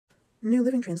New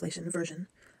Living Translation version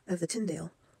of the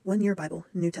Tyndale 1 Year Bible,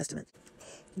 New Testament.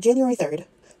 January 3rd,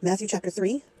 Matthew chapter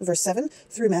 3, verse 7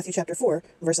 through Matthew chapter 4,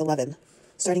 verse 11.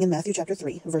 Starting in Matthew chapter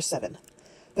 3, verse 7.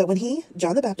 But when he,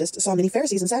 John the Baptist, saw many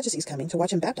Pharisees and Sadducees coming to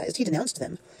watch him baptized, he denounced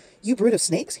them. "You brood of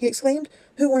snakes," he exclaimed,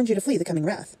 "who warned you to flee the coming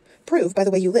wrath? Prove by the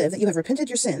way you live that you have repented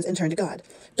your sins and turned to God.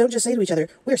 Don't just say to each other,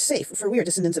 'We're safe, for we are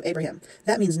descendants of Abraham.'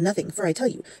 That means nothing, for I tell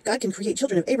you, God can create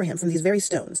children of Abraham from these very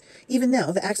stones. Even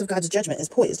now, the axe of God's judgment is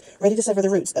poised, ready to sever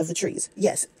the roots of the trees.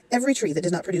 Yes, every tree that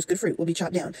does not produce good fruit will be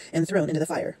chopped down and thrown into the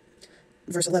fire."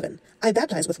 Verse 11. "I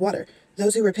baptize with water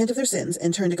those who repent of their sins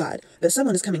and turn to God. But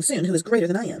someone is coming soon who is greater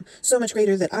than I am, so much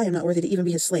greater that I am not worthy to even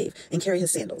be his slave and carry his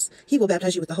sandals. He will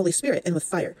baptize you with the Holy Spirit and with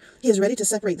fire. He is ready to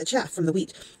separate the chaff from the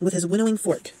wheat with his winnowing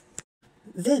fork.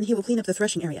 Then he will clean up the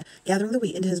threshing area, gathering the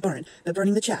wheat into his barn, but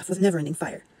burning the chaff with never-ending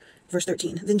fire." Verse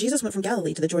 13. "Then Jesus went from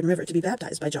Galilee to the Jordan River to be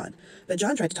baptized by John. But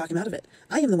John tried to talk him out of it.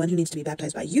 'I am the one who needs to be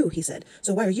baptized by you,' he said.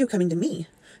 'So why are you coming to me?'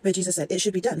 But Jesus said, 'It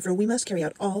should be done, for we must carry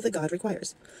out all that God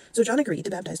requires.' So John agreed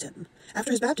to baptize him.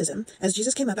 After his baptism, as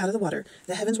Jesus came up out of the water,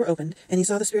 the heavens were opened, and he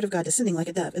saw the Spirit of God descending like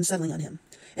a dove and settling on him.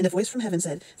 And a voice from heaven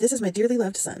said, 'This is my dearly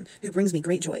loved Son, who brings me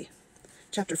great joy.'"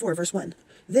 Chapter 4, verse 1.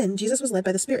 "Then Jesus was led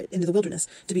by the Spirit into the wilderness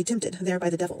to be tempted there by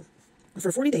the devil.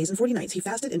 For 40 days and 40 nights he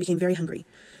fasted and became very hungry.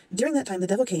 During that time the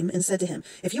devil came and said to him,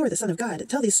 'If you are the Son of God,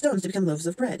 tell these stones to become loaves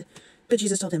of bread.' But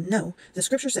Jesus told him, 'No, the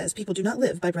scripture says people do not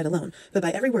live by bread alone, but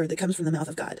by every word that comes from the mouth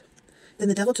of God.' Then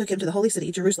the devil took him to the holy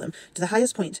city, Jerusalem, to the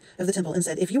highest point of the temple, and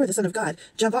said, 'If you are the Son of God,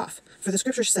 jump off. For the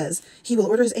scripture says, he will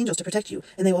order his angels to protect you,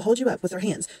 and they will hold you up with their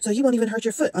hands, so you won't even hurt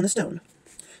your foot on a stone.'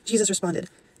 Jesus responded,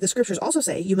 'The scriptures also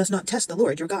say you must not test the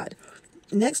Lord your God.'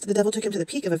 Next, the devil took him to the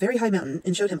peak of a very high mountain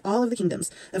and showed him all of the kingdoms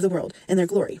of the world and their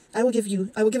glory. I will give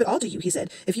it all to you," he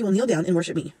said, "if you will kneel down and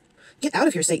worship me." "Get out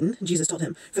of here, Satan," Jesus told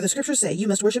him, "for the scriptures say you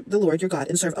must worship the Lord your God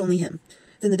and serve only him."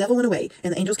 Then the devil went away,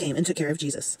 and the angels came and took care of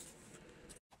Jesus.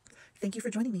 Thank you for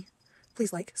joining me.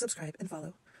 Please like, subscribe, and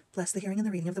follow. Bless the hearing and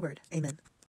the reading of the word. Amen.